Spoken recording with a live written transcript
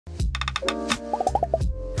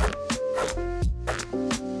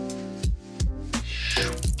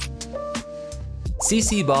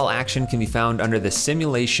CC ball action can be found under the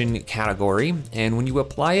simulation category, and when you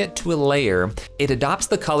apply it to a layer, it adopts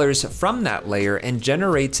the colors from that layer and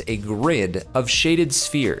generates a grid of shaded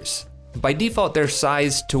spheres. By default, they're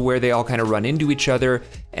sized to where they all kind of run into each other,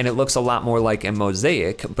 and it looks a lot more like a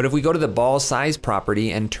mosaic. But if we go to the ball size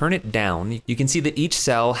property and turn it down, you can see that each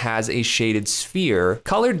cell has a shaded sphere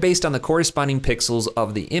colored based on the corresponding pixels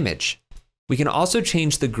of the image. We can also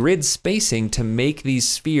change the grid spacing to make these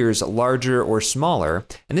spheres larger or smaller,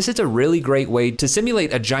 and this is a really great way to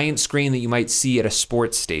simulate a giant screen that you might see at a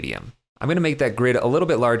sports stadium. I'm gonna make that grid a little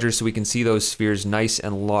bit larger so we can see those spheres nice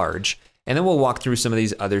and large, and then we'll walk through some of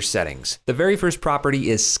these other settings. The very first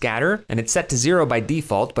property is scatter, and it's set to 0 by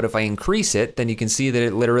default, but if I increase it, then you can see that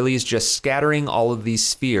it literally is just scattering all of these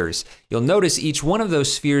spheres. You'll notice each one of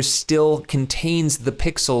those spheres still contains the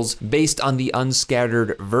pixels based on the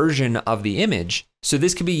unscattered version of the image. So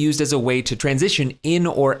this can be used as a way to transition in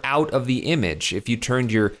or out of the image. If you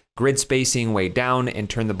turned your grid spacing way down and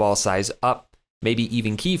turn the ball size up, maybe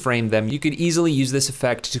even keyframe them, you could easily use this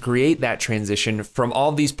effect to create that transition from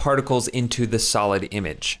all these particles into the solid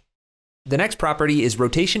image. The next property is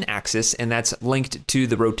rotation axis, and that's linked to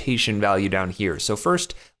the rotation value down here. So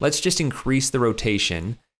first, let's just increase the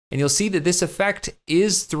rotation, and you'll see that this effect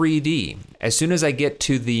is 3D. As soon as I get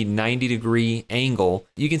to the 90-degree angle,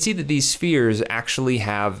 you can see that these spheres actually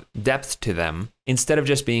have depth to them instead of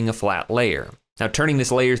just being a flat layer. Now, turning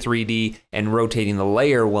this layer 3D and rotating the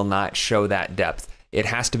layer will not show that depth. It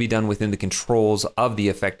has to be done within the controls of the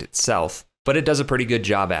effect itself, but it does a pretty good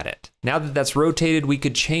job at it. Now that that's rotated, we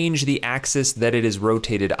could change the axis that it is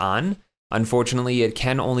rotated on. Unfortunately, it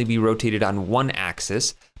can only be rotated on one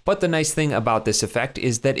axis, but the nice thing about this effect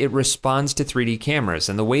is that it responds to 3D cameras,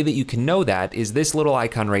 and the way that you can know that is this little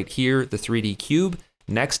icon right here, the 3D cube,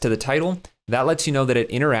 next to the title. That lets you know that it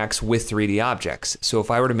interacts with 3D objects. So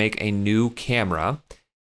if I were to make a new camera,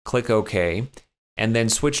 click OK, and then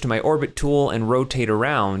switch to my orbit tool and rotate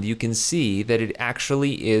around, you can see that it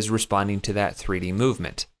actually is responding to that 3D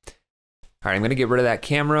movement. All right, I'm gonna get rid of that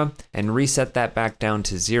camera and reset that back down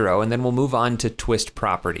to 0, and then we'll move on to twist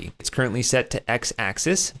property. It's currently set to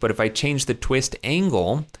X-axis, but if I change the twist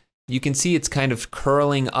angle, you can see it's kind of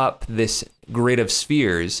curling up this grid of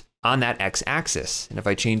spheres on that X-axis. And if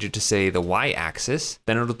I change it to, say, the Y-axis,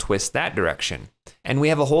 then it'll twist that direction. And we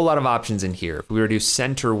have a whole lot of options in here. If we were to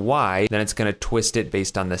center Y, then it's gonna twist it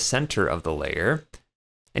based on the center of the layer.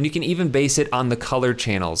 And you can even base it on the color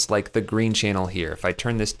channels, like the green channel here. If I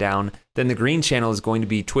turn this down, then the green channel is going to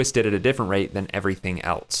be twisted at a different rate than everything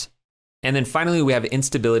else. And then finally, we have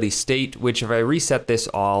instability state, which if I reset this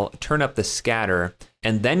all, turn up the scatter,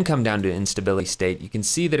 and then come down to instability state, you can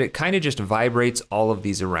see that it kind of just vibrates all of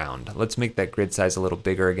these around. Let's make that grid size a little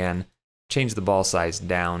bigger again, change the ball size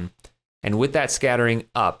down, and with that scattering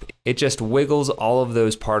up, it just wiggles all of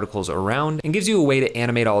those particles around and gives you a way to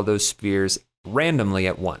animate all of those spheres randomly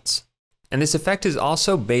at once. And this effect is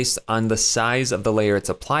also based on the size of the layer it's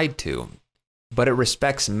applied to, but it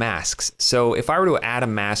respects masks. So if I were to add a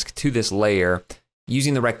mask to this layer,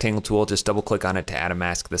 using the rectangle tool, just double click on it to add a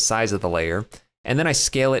mask the size of the layer, and then I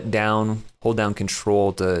scale it down, hold down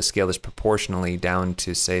Control to scale this proportionally down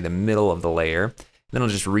to, say, the middle of the layer. Then I'll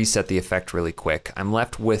just reset the effect really quick. I'm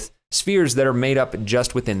left with spheres that are made up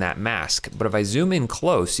just within that mask. But if I zoom in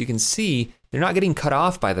close, you can see they're not getting cut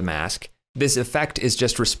off by the mask. This effect is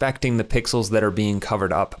just respecting the pixels that are being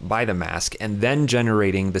covered up by the mask and then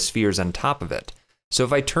generating the spheres on top of it. So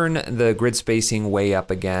if I turn the grid spacing way up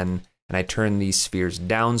again, and I turn these spheres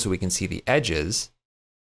down so we can see the edges,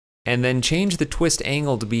 and then change the twist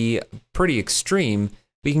angle to be pretty extreme,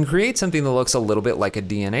 we can create something that looks a little bit like a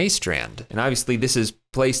DNA strand. And obviously this is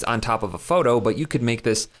placed on top of a photo, but you could make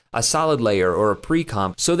this a solid layer or a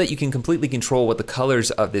pre-comp so that you can completely control what the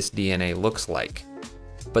colors of this DNA looks like.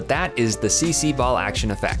 But that is the CC ball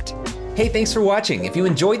action effect. Hey, thanks for watching. If you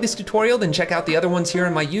enjoyed this tutorial, then check out the other ones here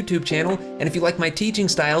on my YouTube channel. And if you like my teaching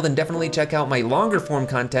style, then definitely check out my longer form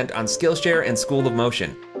content on Skillshare and School of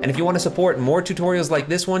Motion. And if you want to support more tutorials like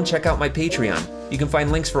this one, check out my Patreon. You can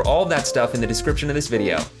find links for all of that stuff in the description of this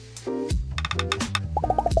video.